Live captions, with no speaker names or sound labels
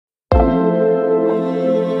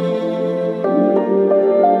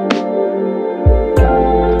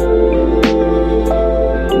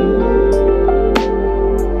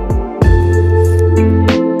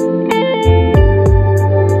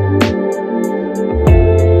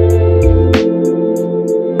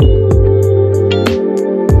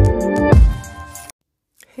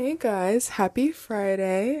guys, happy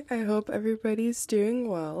Friday. I hope everybody's doing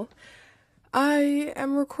well. I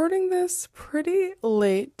am recording this pretty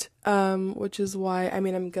late, which is why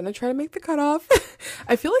I'm gonna try to make the cutoff.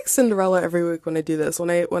 I feel like Cinderella every week when I do this.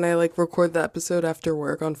 When I like record the episode after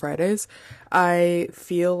work on Fridays, I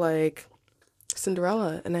feel like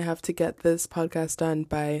Cinderella and I have to get this podcast done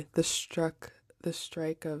by the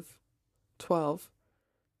strike of 12.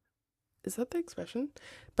 Is that the expression?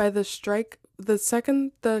 By the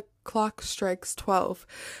second the clock strikes 12.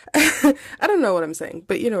 I don't know what I'm saying,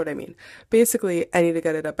 but you know what I mean. Basically, I need to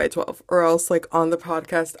get it up by 12, or else, like, on the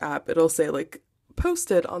podcast app, it'll say, like,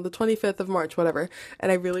 posted on the 25th of March, whatever.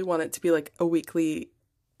 And I really want it to be, like, a weekly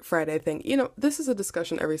Friday thing. You know, this is a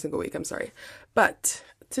discussion every single week, I'm sorry. But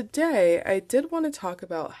today, I did want to talk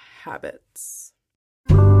about habits.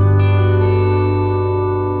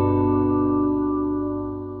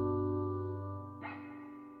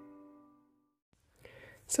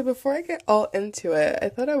 So before I get all into it, I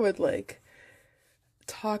thought I would like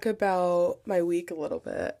talk about my week a little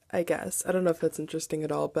bit, I guess. I don't know if that's interesting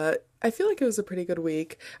at all, but I feel like it was a pretty good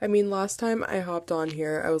week. I mean, last time I hopped on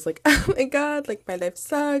here, I was like, oh my God, like my life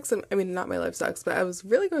sucks. I mean, not my life sucks, but I was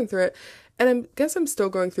really going through it. And I guess I'm still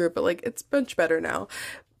going through it, but like it's much better now.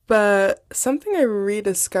 But something I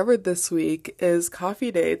rediscovered this week is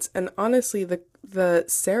coffee dates, and honestly, the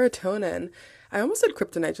serotonin. I almost said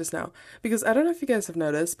kryptonite just now, because I don't know if you guys have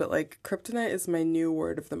noticed, but like kryptonite is my new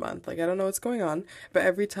word of the month. Like I don't know what's going on, but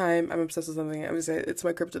every time I'm obsessed with something, I would say it's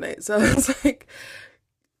my kryptonite. So it's like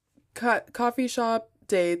coffee shop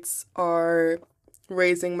dates are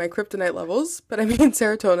raising my kryptonite levels, but I mean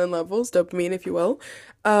serotonin levels, dopamine, if you will.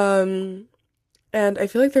 And I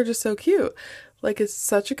feel like they're just so cute. Like it's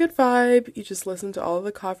such a good vibe. You just listen to all of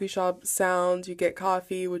the coffee shop sounds. You get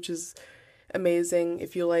coffee, which is amazing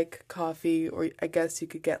if you like coffee, or I guess you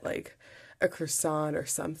could get like a croissant or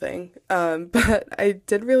something. But I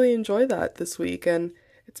did really enjoy that this week, and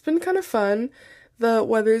it's been kind of fun. The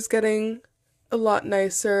weather's getting a lot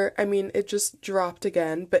nicer. I mean, it just dropped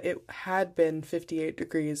again, but it had been 58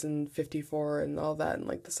 degrees and 54 and all that, and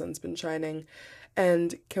like the sun's been shining.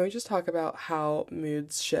 And can we just talk about how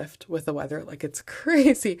moods shift with the weather? Like it's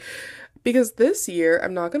crazy. Because this year,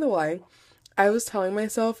 I'm not gonna lie, I was telling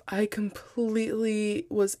myself I completely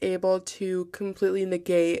was able to completely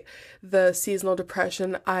negate the seasonal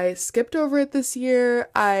depression. I skipped over it this year.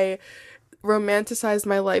 I romanticized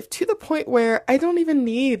my life to the point where I don't even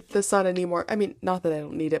need the sun anymore. I mean, not that I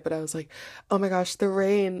don't need it, but I was like, oh my gosh, the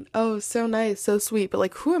rain. Oh, so nice, so sweet. But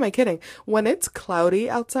like, who am I kidding? When it's cloudy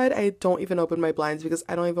outside, I don't even open my blinds because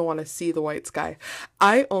I don't even want to see the white sky.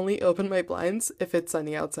 I only open my blinds if it's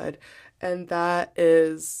sunny outside. And that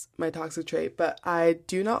is my toxic trait. But I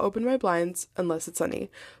do not open my blinds unless it's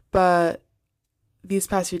sunny. But these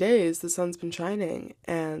past few days, the sun's been shining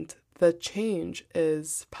and the change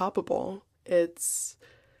is palpable. It's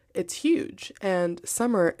huge, and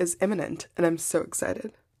summer is imminent, and I'm so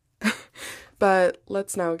excited. But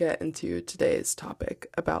let's now get into today's topic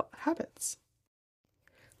about habits.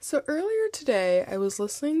 So earlier today, I was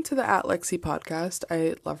listening to the At Lexi podcast.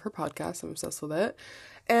 I love her podcast. I'm obsessed with it.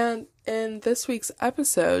 And in this week's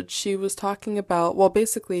episode, she was talking about, well,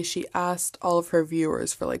 basically she asked all of her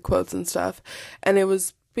viewers for like quotes and stuff. And it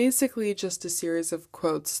was basically just a series of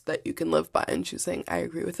quotes that you can live by. And she was saying, I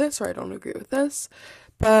agree with this, or I don't agree with this.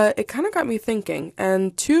 But it kind of got me thinking.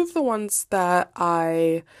 And two of the ones that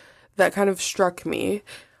kind of struck me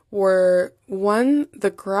were, one,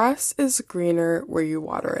 the grass is greener where you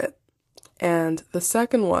water it. And the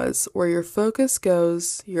second was, where your focus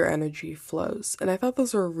goes, your energy flows. And I thought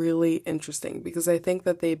those were really interesting because I think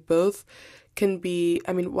that they both can be,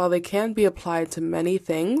 I mean, while they can be applied to many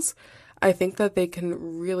things, I think that they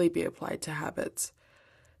can really be applied to habits.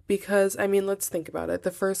 Because, I mean, let's think about it.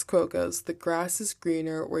 The first quote goes, the grass is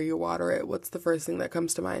greener where you water it. What's the first thing that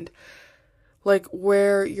comes to mind? Like,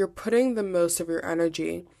 where you're putting the most of your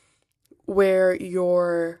energy, where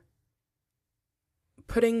you're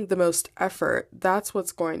putting the most effort, that's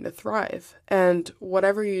what's going to thrive. And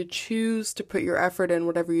whatever you choose to put your effort in,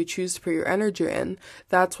 whatever you choose to put your energy in,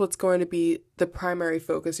 that's what's going to be the primary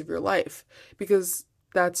focus of your life. Because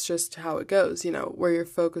that's just how it goes, you know, where your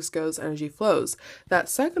focus goes, energy flows. That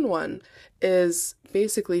second one is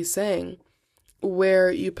basically saying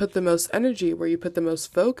where you put the most energy, where you put the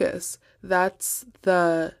most focus, that's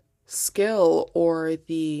the skill or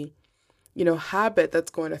the, you know, habit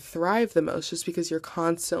that's going to thrive the most, just because you're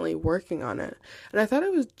constantly working on it. And I thought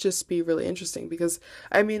it would just be really interesting because,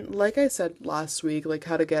 I mean, like I said last week, like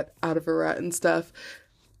how to get out of a rut and stuff,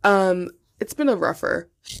 it's been a rougher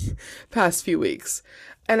past few weeks.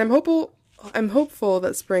 And I'm hopeful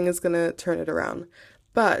that spring is going to turn it around.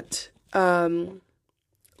 But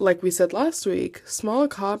Like we said last week, small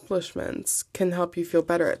accomplishments can help you feel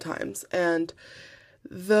better at times. And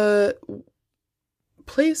the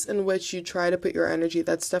place in which you try to put your energy,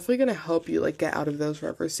 that's definitely going to help you like get out of those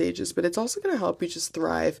rougher stages, but it's also going to help you just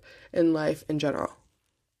thrive in life in general.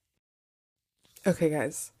 Okay,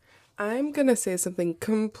 guys. I'm gonna say something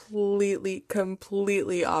completely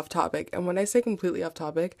off topic. And when I say completely off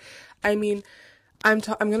topic, I mean I'm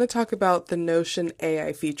gonna talk about the Notion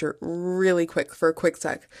AI feature really quick for a quick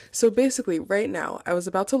sec. So basically, right now, I was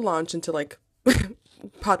about to launch into like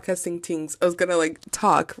podcasting things. I was gonna like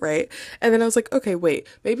talk, right? And then I was like, okay, wait,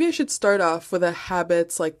 maybe I should start off with a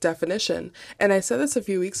habits like definition. And I said this a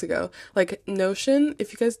few weeks ago. Like Notion,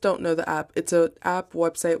 if you guys don't know the app, it's a app,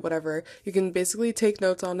 website, whatever. You can basically take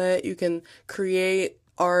notes on it. You can create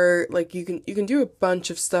art, like you can do a bunch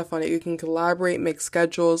of stuff on it. You can collaborate, make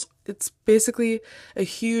schedules. It's basically a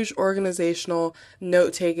huge organizational,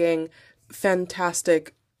 note-taking,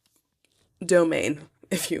 fantastic domain,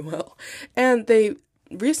 if you will. And they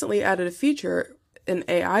recently added a feature, an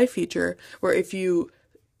AI feature, where if you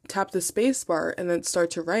tap the space bar and then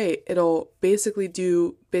start to write, it'll basically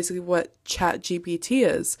do what Chat GPT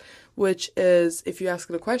is, which is if you ask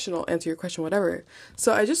it a question, it'll answer your question, whatever.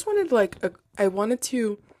 So I just wanted I wanted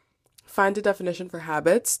to find a definition for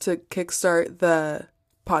habits to kickstart the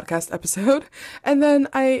podcast episode, and then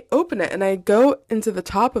I open it and I go into the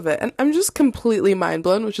top of it and I'm just completely mind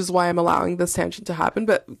blown, which is why I'm allowing this tangent to happen.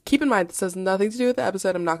 But keep in mind, this has nothing to do with the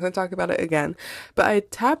episode. I'm not going to talk about it again, but I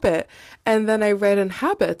tap it and then I write in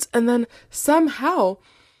habits, and then somehow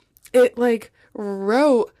it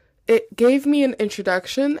it gave me an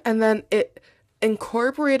introduction, and then it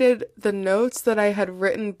incorporated the notes that I had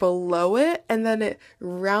written below it, and then it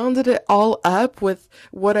rounded it all up with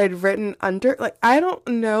what I'd written under. Like, I don't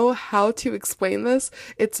know how to explain this.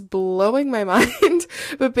 It's blowing my mind.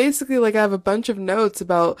 But basically, like, I have a bunch of notes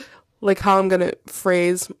about like how I'm gonna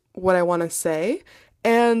phrase what I want to say,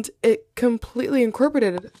 and it completely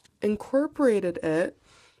incorporated it.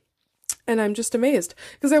 And I'm just amazed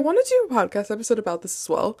because I wanted to do a podcast episode about this as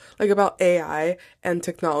well, like about AI and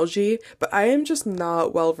technology, but I am just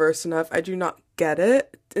not well versed enough. I do not get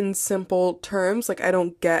it in simple terms. Like, I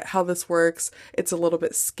don't get how this works. It's a little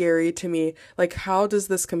bit scary to me. Like, how does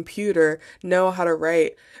this computer know how to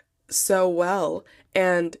write so well?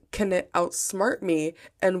 And can it outsmart me?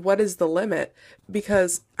 And what is the limit?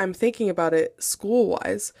 Because I'm thinking about it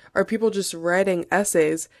school-wise. Are people just writing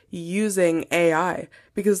essays using AI?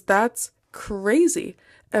 Because that's crazy.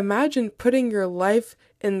 Imagine putting your life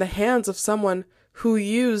in the hands of someone who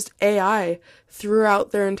used AI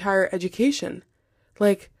throughout their entire education.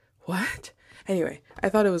 Like, what? Anyway, I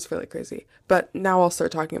thought it was really crazy. But now I'll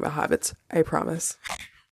start talking about habits, I promise.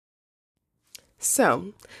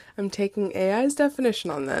 So, I'm taking AI's definition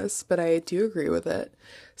on this, but I do agree with it.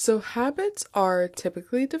 So, habits are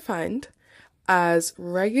typically defined as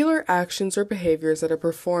regular actions or behaviors that are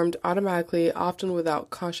performed automatically, often without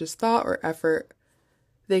conscious thought or effort.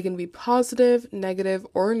 They can be positive, negative,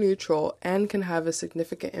 or neutral, and can have a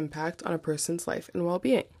significant impact on a person's life and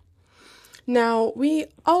well-being. Now, we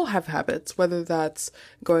all have habits, whether that's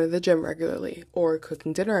going to the gym regularly, or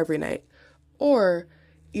cooking dinner every night, or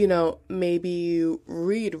maybe you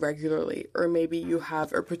read regularly, or maybe you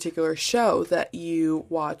have a particular show that you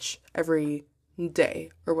watch every day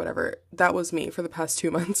or whatever. That was me for the past 2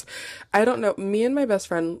 months. I don't know. Me and my best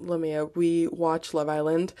friend, Lamia, we watch Love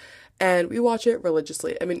Island, and we watch it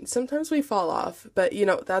religiously. I mean, sometimes we fall off, but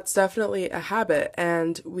that's definitely a habit.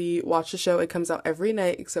 And we watch the show. It comes out every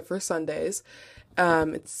night except for Sundays.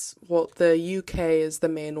 The UK is the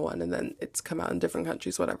main one, and then it's come out in different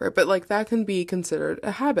countries, whatever. But like, that can be considered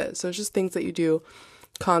a habit. So it's just things that you do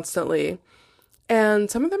constantly. And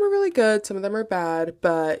some of them are really good, some of them are bad,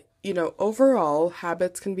 but overall,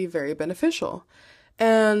 habits can be very beneficial.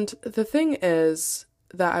 And the thing is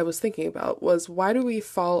that I was thinking about was, why do we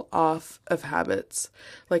fall off of habits?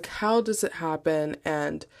 Like, how does it happen,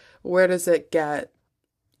 and where does it get,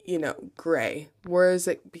 gray? Where does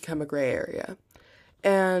it become a gray area?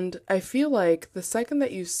 And I feel like the second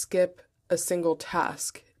that you skip a single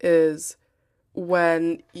task is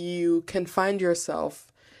when you can find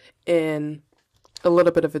yourself in a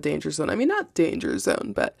little bit of a danger zone. I mean, not danger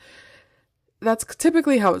zone, but that's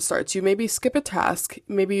typically how it starts. You maybe skip a task.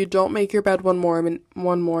 Maybe you don't make your bed one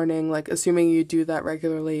morning, like assuming you do that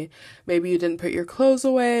regularly. Maybe you didn't put your clothes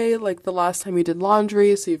away, like the last time you did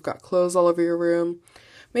laundry, so you've got clothes all over your room.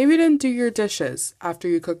 Maybe you didn't do your dishes after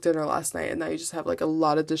you cooked dinner last night, and now you just have like a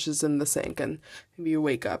lot of dishes in the sink, and maybe you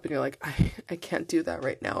wake up and you're like, I can't do that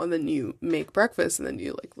right now. And then you make breakfast, and then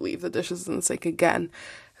you like leave the dishes in the sink again.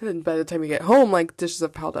 And by the time you get home, like dishes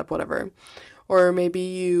have piled up, whatever. Or maybe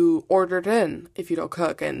you ordered in if you don't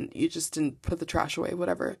cook and you just didn't put the trash away,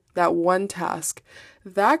 whatever. That one task,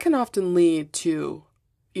 that can often lead to,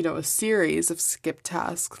 a series of skipped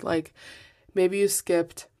tasks. Like maybe you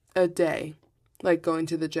skipped a day, like going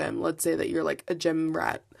to the gym. Let's say that you're like a gym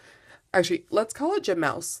rat. Actually, let's call it gym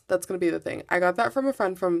mouse. That's going to be the thing. I got that from a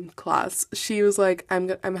friend from class. She was like,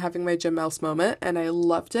 I'm having my gym mouse moment, and I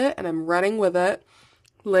loved it, and I'm running with it.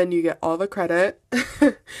 Lynn, you get all the credit.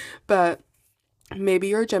 But maybe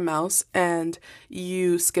you're a gym mouse, and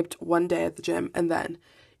you skipped one day at the gym, and then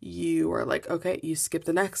you were like, okay, you skip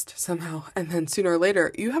the next somehow. And then sooner or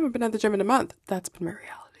later, you haven't been at the gym in a month. That's been my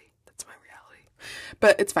reality. That's my reality.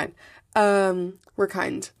 But it's fine. We're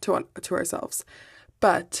kind to ourselves.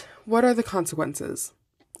 But what are the consequences?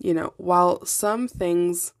 While some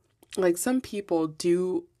things, like some people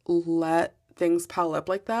do let things pile up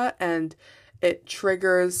like that and it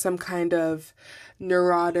triggers some kind of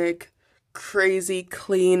neurotic, crazy,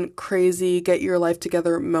 clean, crazy, get your life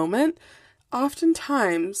together moment,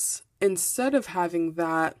 oftentimes, instead of having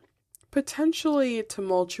that potentially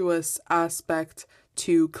tumultuous aspect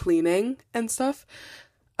to cleaning and stuff,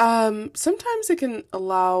 sometimes it can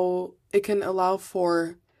allow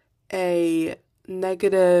for a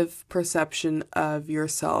negative perception of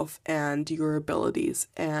yourself and your abilities,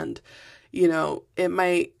 and it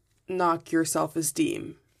might knock your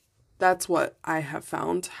self-esteem. That's what I have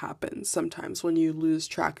found happens sometimes when you lose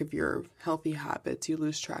track of your healthy habits, you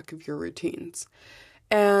lose track of your routines.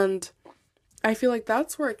 And I feel like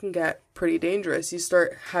that's where it can get pretty dangerous. You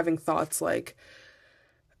start having thoughts like,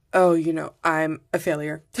 oh, I'm a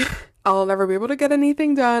failure. I'll never be able to get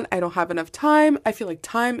anything done. I don't have enough time. I feel like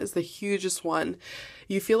time is the hugest one.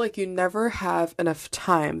 You feel like you never have enough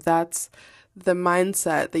time. That's the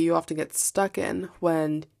mindset that you often get stuck in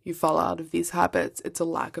when you fall out of these habits. It's a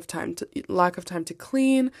lack of time to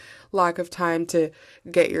clean, lack of time to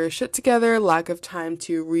get your shit together, lack of time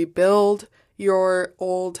to rebuild your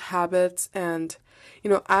old habits. And,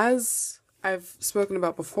 as I've spoken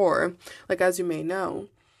about before, like as you may know,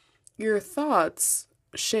 your thoughts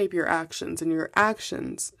shape your actions and your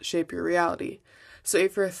actions shape your reality. So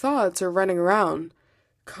if your thoughts are running around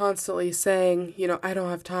constantly saying, I don't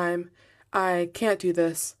have time, I can't do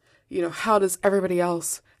this, how does everybody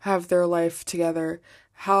else have their life together?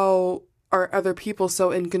 How are other people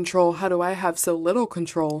so in control? How do I have so little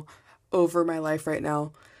control over my life right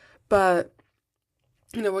now? But,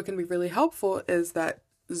 what can be really helpful is that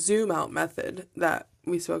zoom out method that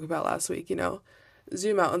we spoke about last week,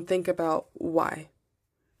 zoom out and think about why.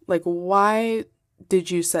 Like, why did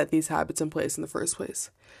you set these habits in place in the first place?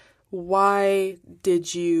 Why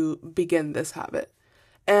did you begin this habit?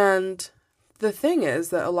 And the thing is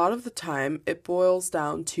that a lot of the time it boils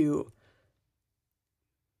down to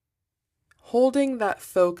holding that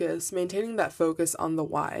focus, maintaining that focus on the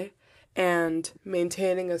why, and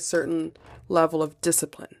maintaining a certain level of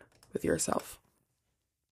discipline with yourself.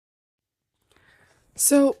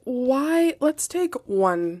 So let's take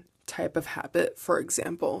one type of habit, for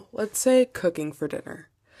example. Let's say cooking for dinner.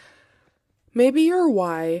 Maybe your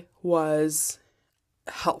why was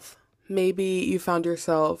health. Maybe you found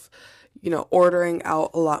yourself, ordering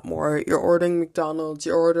out a lot more. You're ordering McDonald's,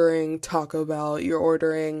 you're ordering Taco Bell, you're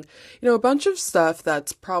ordering, a bunch of stuff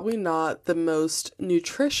that's probably not the most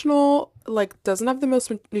nutritional, like doesn't have the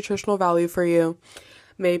most nutritional value for you.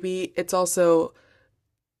 Maybe it's also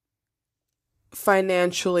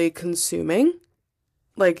financially consuming.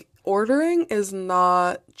 Like, ordering is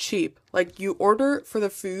not cheap. Like, you order for the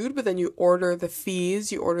food, but then you order the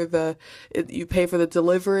fees, you pay for the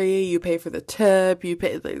delivery, you pay for the tip,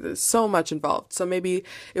 there's so much involved. So maybe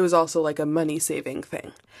it was also like a money saving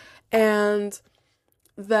thing. And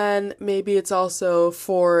then maybe it's also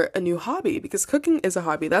for a new hobby, because cooking is a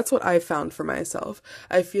hobby. That's what I found for myself.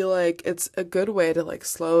 I feel like it's a good way to like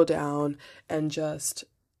slow down and just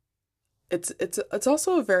it's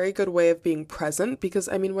also a very good way of being present, because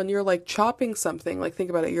when you're like chopping something, like think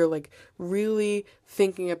about it, you're like really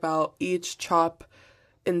thinking about each chop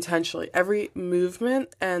intentionally. Every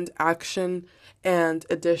movement and action and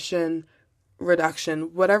addition,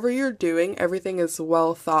 reduction, whatever you're doing, everything is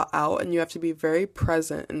well thought out, and you have to be very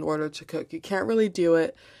present in order to cook. You can't really do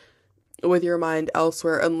it with your mind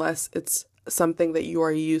elsewhere unless it's something that you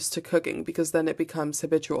are used to cooking, because then it becomes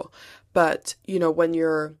habitual. But,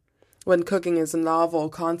 when cooking is a novel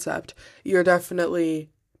concept, you're definitely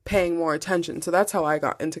paying more attention. So that's how I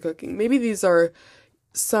got into cooking. Maybe these are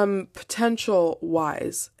some potential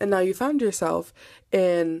whys. And now you found yourself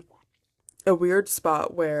in a weird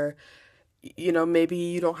spot where maybe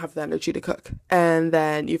you don't have the energy to cook, and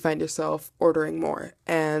then you find yourself ordering more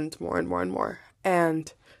and more and more and more.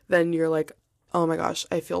 And then you're like, oh my gosh,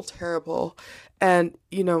 I feel terrible. And,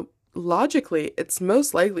 logically, it's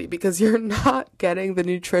most likely because you're not getting the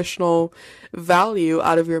nutritional value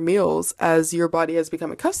out of your meals as your body has become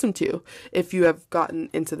accustomed to if you have gotten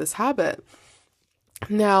into this habit.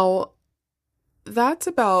 Now, that's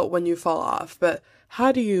about when you fall off, but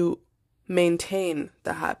how do you maintain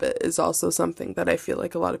the habit is also something that I feel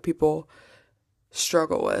like a lot of people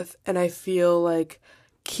struggle with. And I feel like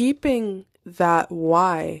keeping that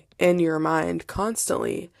why in your mind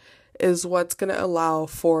constantly is what's going to allow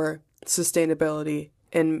for sustainability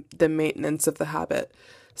in the maintenance of the habit.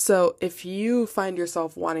 So if you find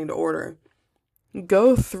yourself wanting to order,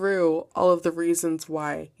 go through all of the reasons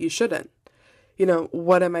why you shouldn't.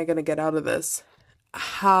 What am I going to get out of this?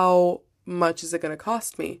 How much is it going to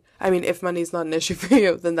cost me? I mean, if money's not an issue for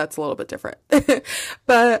you, then that's a little bit different.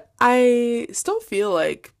 But I still feel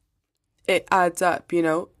like it adds up,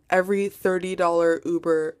 every $30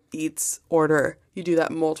 Uber Eats order, you do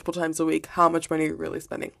that multiple times a week. How much money are you really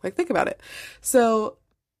spending? Like, think about it. So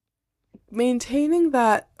maintaining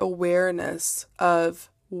that awareness of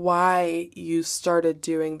why you started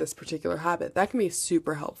doing this particular habit, that can be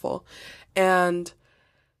super helpful. And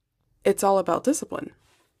it's all about discipline.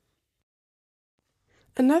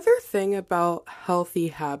 Another thing about healthy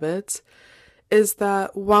habits is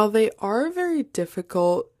that while they are very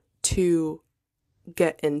difficult to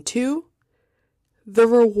get into, the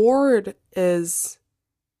reward is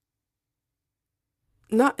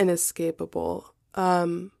not inescapable.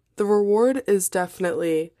 The reward is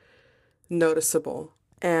definitely noticeable,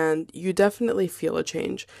 and you definitely feel a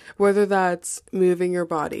change, whether that's moving your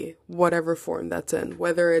body, whatever form that's in,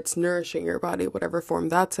 whether it's nourishing your body, whatever form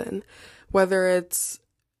that's in, whether it's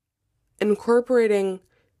incorporating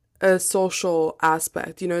a social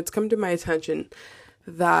aspect. It's come to my attention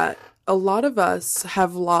that a lot of us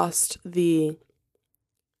have lost the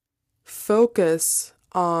focus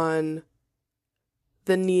on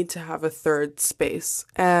the need to have a third space.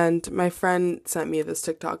 And my friend sent me this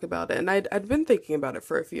TikTok about it, and I'd been thinking about it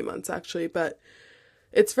for a few months actually, but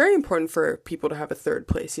it's very important for people to have a third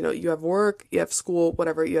place. You have work, you have school,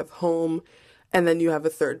 whatever, you have home, and then you have a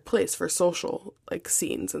third place for social, like,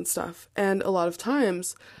 scenes and stuff. And a lot of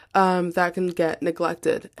times, that can get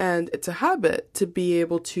neglected. And it's a habit to be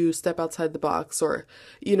able to step outside the box, or,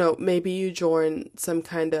 maybe you join some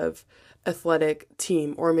kind of athletic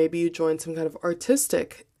team, or maybe you join some kind of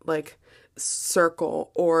artistic, like,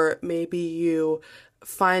 circle, or maybe you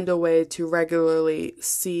find a way to regularly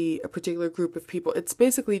see a particular group of people. It's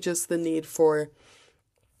basically just the need for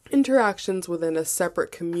interactions within a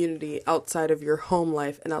separate community outside of your home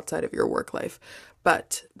life and outside of your work life.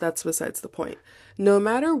 But that's besides the point. No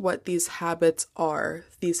matter what these habits are,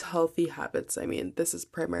 these healthy habits, this is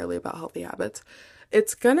primarily about healthy habits,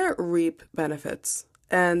 it's gonna reap benefits,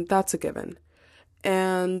 and that's a given.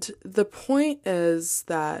 And the point is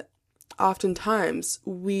that oftentimes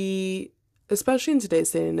we, especially in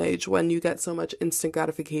today's day and age, when you get so much instant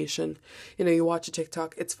gratification, you watch a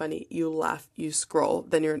TikTok, it's funny, you laugh, you scroll,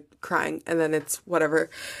 then you're crying, and then it's whatever.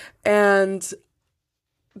 And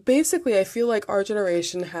basically, I feel like our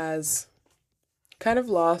generation has kind of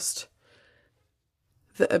lost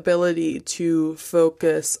the ability to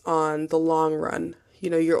focus on the long run.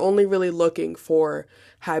 You're only really looking for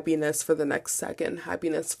happiness for the next second,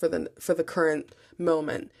 happiness for the current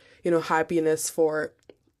moment, happiness for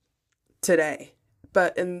today.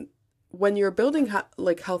 But when you're building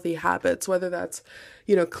healthy habits, whether that's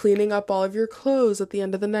cleaning up all of your clothes at the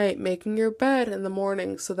end of the night, making your bed in the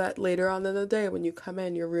morning so that later on in the day when you come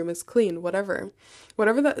in your room is clean, whatever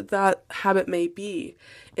that habit may be,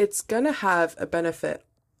 it's gonna have a benefit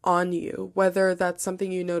on you, whether that's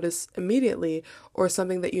something you notice immediately or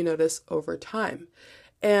something that you notice over time.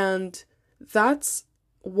 And that's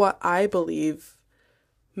what I believe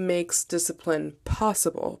makes discipline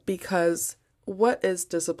possible, because what is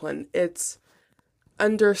discipline? It's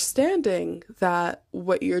understanding that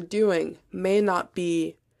what you're doing may not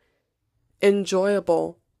be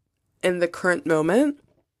enjoyable in the current moment,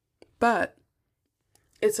 but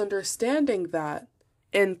it's understanding that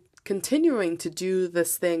in continuing to do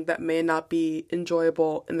this thing that may not be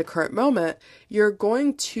enjoyable in the current moment, you're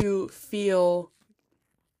going to feel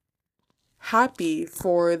happy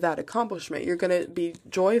for that accomplishment. You're going to be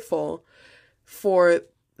joyful for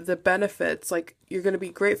the benefits, like you're going to be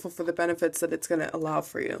grateful for the benefits that it's going to allow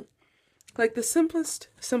for you. Like the simplest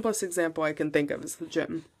example I can think of is the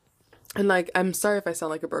gym. And I'm sorry if I sound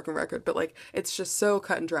like a broken record, but it's just so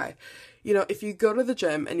cut and dry. if you go to the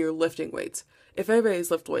gym and you're lifting weights, if anybody's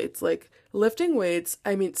lift weights, like lifting weights,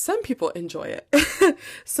 I mean, some people enjoy it.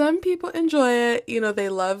 Some people enjoy it, they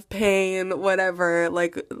love pain, whatever.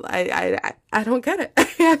 Like, I don't get it.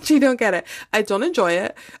 I actually don't get it. I don't enjoy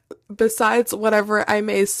it. Besides whatever I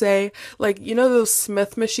may say, like, those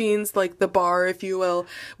Smith machines, like the bar, if you will,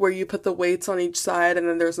 where you put the weights on each side and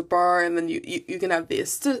then there's a bar and then you can have the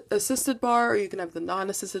assisted bar or you can have the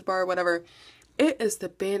non-assisted bar, whatever. It is the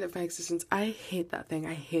bane of my existence. I hate that thing.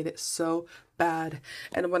 I hate it so bad.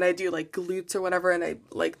 And when I do like glutes or whatever and I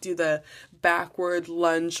like do the backward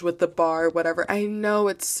lunge with the bar, whatever, I know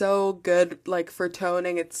it's so good like for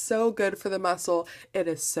toning. It's so good for the muscle. It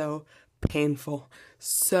is so painful.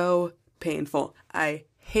 So painful. I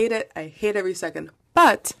hate it. I hate every second.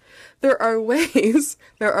 But there are ways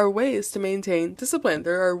to maintain discipline.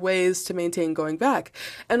 There are ways to maintain going back.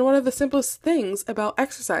 And one of the simplest things about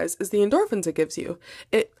exercise is the endorphins it gives you.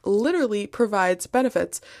 It literally provides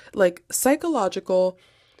benefits, like psychological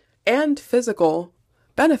and physical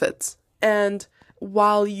benefits. And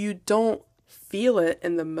while you don't feel it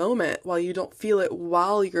in the moment, while you don't feel it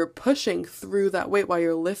while you're pushing through that weight, while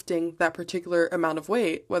you're lifting that particular amount of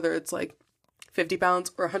weight, whether it's like 50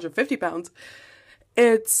 pounds or 150 pounds,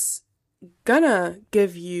 it's gonna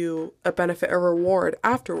give you a benefit, a reward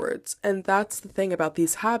afterwards. And that's the thing about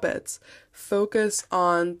these habits. Focus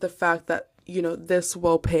on the fact that, this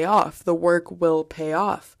will pay off. The work will pay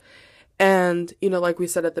off. And, like we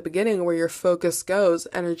said at the beginning, where your focus goes,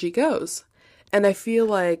 energy goes. And I feel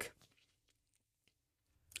like,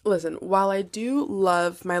 listen, while I do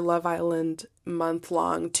love my Love Island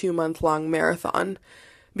 2-month-long marathon,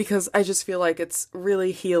 because I just feel like it's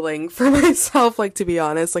really healing for myself, like, to be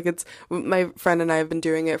honest. Like, it's, my friend and I have been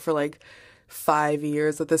doing it for, like, 5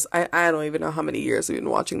 years at this. I don't even know how many years we've been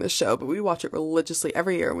watching this show, but we watch it religiously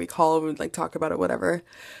every year, and we call and we, like, talk about it, whatever.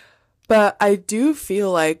 But I do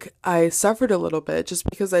feel like I suffered a little bit just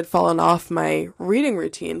because I'd fallen off my reading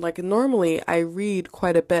routine. Like, normally I read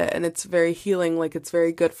quite a bit, and it's very healing. Like, it's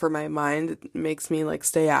very good for my mind. It makes me, like,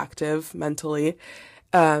 stay active mentally.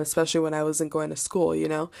 Especially when I wasn't going to school,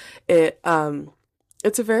 it's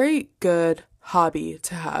a very good hobby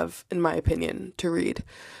to have, in my opinion, to read.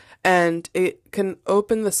 And it can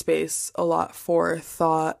open the space a lot for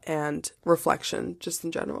thought and reflection, just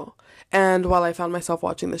in general. And while I found myself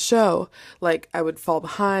watching the show, like, I would fall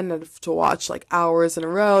behind, I'd have to watch, like, hours in a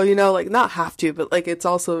row, like, not have to, but, like, it's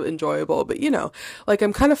also enjoyable. But, like,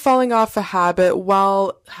 I'm kind of falling off a habit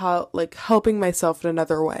while, helping myself in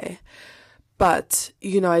another way. But,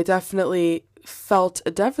 I definitely felt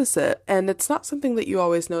a deficit, and it's not something that you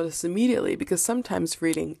always notice immediately, because sometimes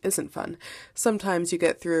reading isn't fun. Sometimes you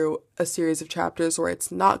get through a series of chapters where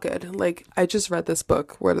it's not good. Like, I just read this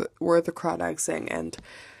book, Where the Crawdads Sing, and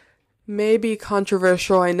maybe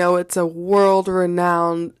controversial. I know it's a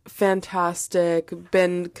world-renowned, fantastic,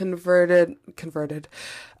 been converted.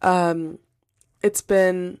 It's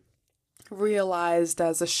been realized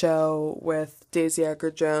as a show with Daisy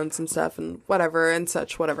Edgar Jones and stuff and whatever.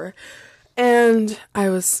 And I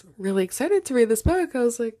was really excited to read this book. I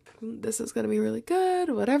was like, this is going to be really good,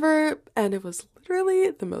 whatever. And it was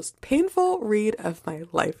literally the most painful read of my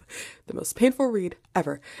life. The most painful read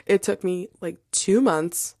ever. It took me like 2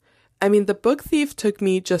 months. I mean, The Book Thief took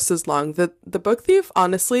me just as long. The Book Thief,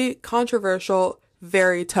 honestly, controversial,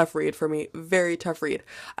 very tough read for me. Very tough read.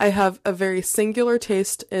 I have a very singular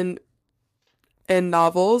taste in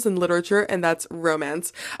novels and literature, and that's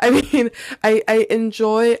romance. I mean, I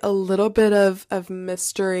enjoy a little bit of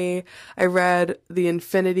mystery. I read the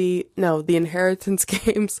Inheritance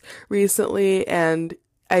Games recently, and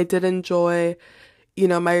I did enjoy,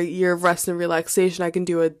 my year of rest and relaxation. I can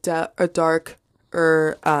do a dark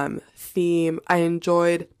theme. I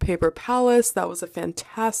enjoyed Paper Palace. That was a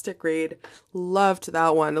fantastic read. Loved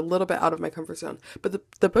that one. A little bit out of my comfort zone. But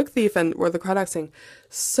the Book Thief and Where the Crawdads Sing,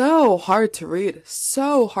 so hard to read.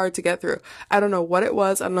 So hard to get through. I don't know what it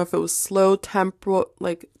was. I don't know if it was slow temporally,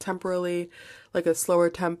 like a slower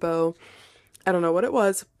tempo. I don't know what it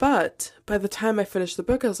was. But by the time I finished the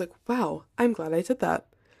book, I was like, wow, I'm glad I did that.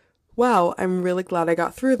 Wow, I'm really glad I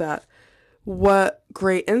got through that. What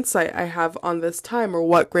great insight I have on this time, or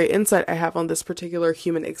what great insight I have on this particular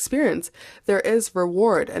human experience. There is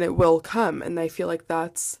reward, and it will come. And I feel like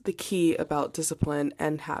that's the key about discipline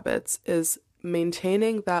and habits, is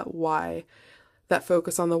maintaining that why, that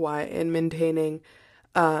focus on the why, and maintaining,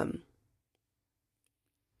 what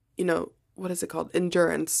is it called?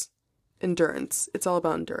 Endurance. It's all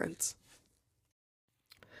about endurance.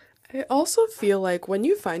 I also feel like when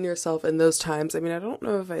you find yourself in those times, I mean, I don't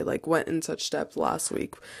know if I like went in such depth last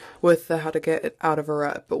week with the how to get it out of a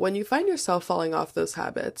rut, but when you find yourself falling off those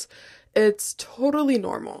habits, it's totally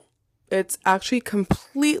normal. It's actually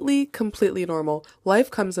completely normal. Life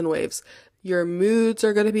comes in waves. Your moods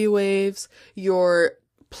are going to be waves. Your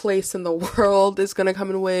place in the world is going to come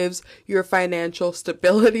in waves. Your financial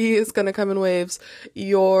stability is going to come in waves.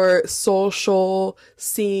 Your social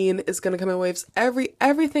scene is going to come in waves.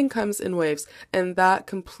 Everything comes in waves, and that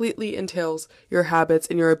completely entails your habits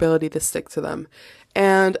and your ability to stick to them.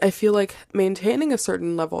 And I feel like maintaining a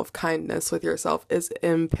certain level of kindness with yourself is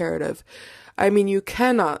imperative. I mean, you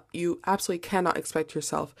absolutely cannot expect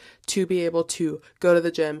yourself to be able to go to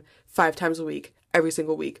the gym 5 times a week, every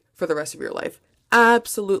single week for the rest of your life.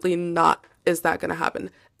 Absolutely not is that going to happen.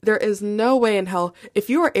 There is no way in hell. If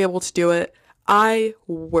you are able to do it, I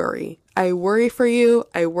worry. I worry for you.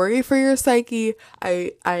 I worry for your psyche.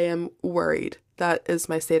 I am worried. That is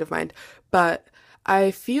my state of mind. But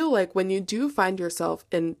I feel like when you do find yourself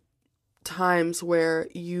in times where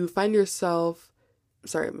you find yourself,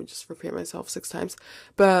 sorry, I'm just repeating myself 6 times,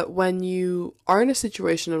 but when you are in a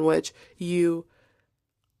situation in which you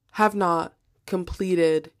have not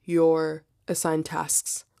completed your assigned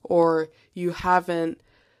tasks, or you haven't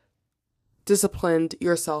disciplined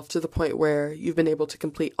yourself to the point where you've been able to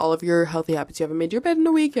complete all of your healthy habits. You haven't made your bed in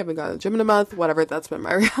a week, you haven't gone to the gym in a month, whatever, that's been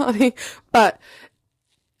my reality. But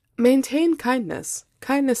maintain kindness.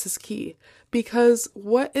 Kindness is key, because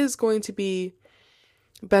what is going to be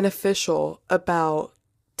beneficial about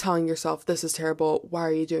telling yourself this is terrible, why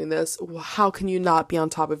are you doing this, how can you not be on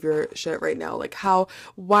top of your shit right now, like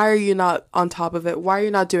why are you not on top of it, why are you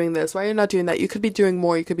not doing this, why are you not doing that, you could be doing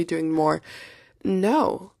more, you could be doing more.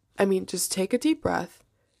 No, I mean, just take a deep breath,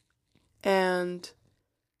 and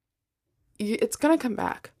it's gonna come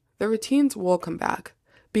back. The routines will come back,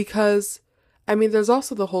 because I mean, there's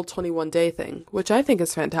also the whole 21-day thing, which I think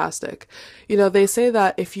is fantastic. You know, they say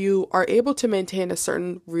that if you are able to maintain a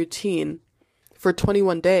certain routine for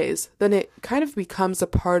 21 days, then it kind of becomes a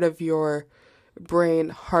part of your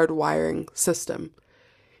brain hardwiring system.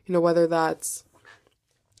 You know, whether that's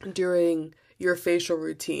doing your facial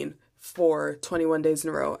routine for 21 days in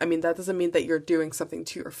a row. I mean, that doesn't mean that you're doing something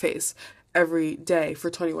to your face every day for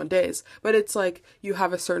 21 days, but it's like you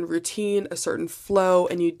have a certain routine, a certain flow,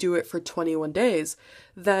 and you do it for 21 days.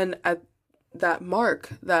 Then at that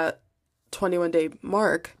 21-day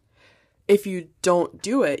mark, if you don't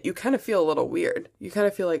do it, you kind of feel a little weird. You kind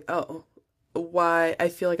of feel like, oh, why? I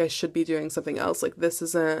feel like I should be doing something else. Like, this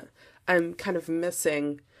isn't, I'm kind of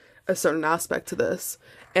missing a certain aspect to this.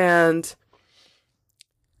 And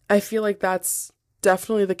I feel like that's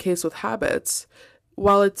definitely the case with habits.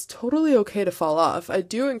 While it's totally okay to fall off, I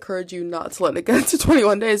do encourage you not to let it get to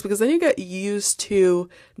 21 days, because then you get used to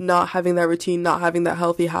not having that routine, not having that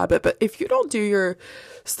healthy habit. But if you don't do your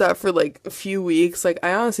stuff for like a few weeks, like,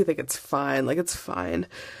 I honestly think it's fine. Like, it's fine.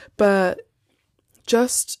 But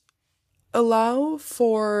just allow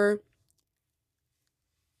for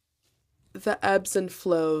the ebbs and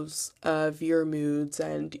flows of your moods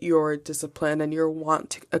and your discipline and your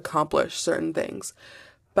want to accomplish certain things.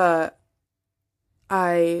 But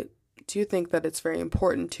I do think that it's very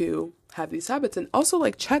important to have these habits. And also,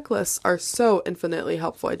 like, checklists are so infinitely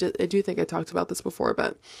helpful. I do think I talked about this before,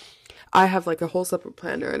 but I have like a whole separate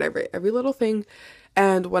planner, and I write every little thing.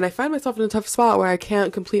 And when I find myself in a tough spot where I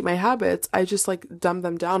can't complete my habits, I just like dumb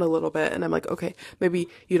them down a little bit. And I'm like, okay, maybe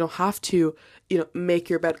you don't have to, make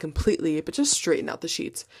your bed completely, but just straighten out the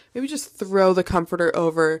sheets. Maybe just throw the comforter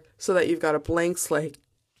over so that you've got a blank slate.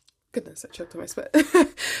 Goodness, I choked on my spit.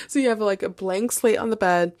 So you have like a blank slate on the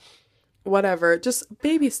bed, whatever. Just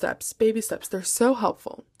baby steps, baby steps. They're so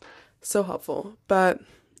helpful. So helpful. But,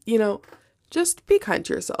 just be kind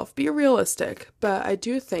to yourself. Be realistic. But I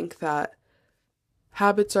do think that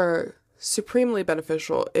habits are supremely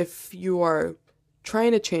beneficial if you are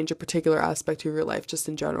trying to change a particular aspect of your life, just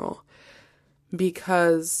in general.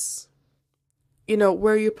 Because,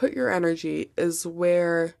 where you put your energy is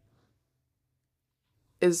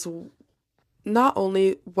not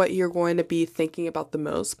only what you're going to be thinking about the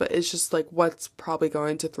most, but it's just like what's probably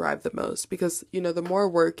going to thrive the most. Because, the more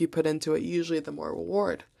work you put into it, usually the more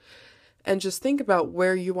reward. And just think about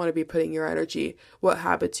where you want to be putting your energy, what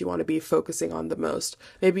habits you want to be focusing on the most.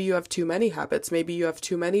 Maybe you have too many habits. Maybe you have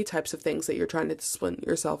too many types of things that you're trying to discipline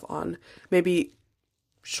yourself on. Maybe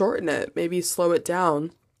shorten it, maybe slow it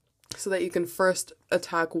down so that you can first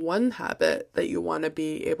attack one habit that you want to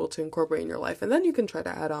be able to incorporate in your life. And then you can try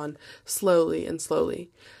to add on slowly and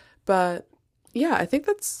slowly. But yeah, I think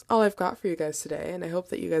that's all I've got for you guys today. And I hope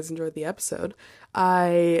that you guys enjoyed the episode.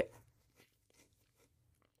 I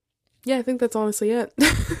yeah, I think that's honestly it.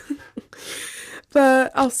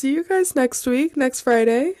 But I'll see you guys next week, next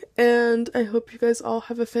Friday, and I hope you guys all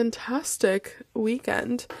have a fantastic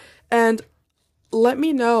weekend. And let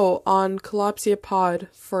me know on Kalopsia Pod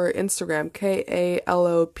for Instagram,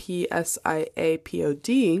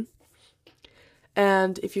 KALOPSIAPOD.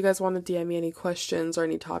 And if you guys want to DM me any questions or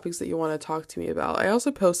any topics that you want to talk to me about, I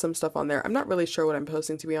also post some stuff on there. I'm not really sure what I'm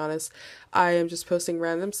posting, to be honest. I am just posting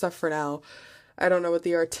random stuff for now. I don't know what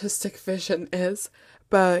the artistic vision is,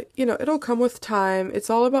 but it'll come with time. It's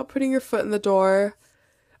all about putting your foot in the door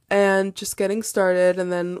and just getting started.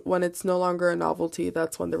 And then when it's no longer a novelty,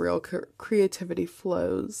 that's when the real creativity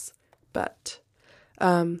flows. But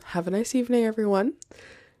have a nice evening, everyone.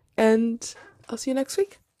 And I'll see you next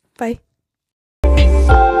week. Bye.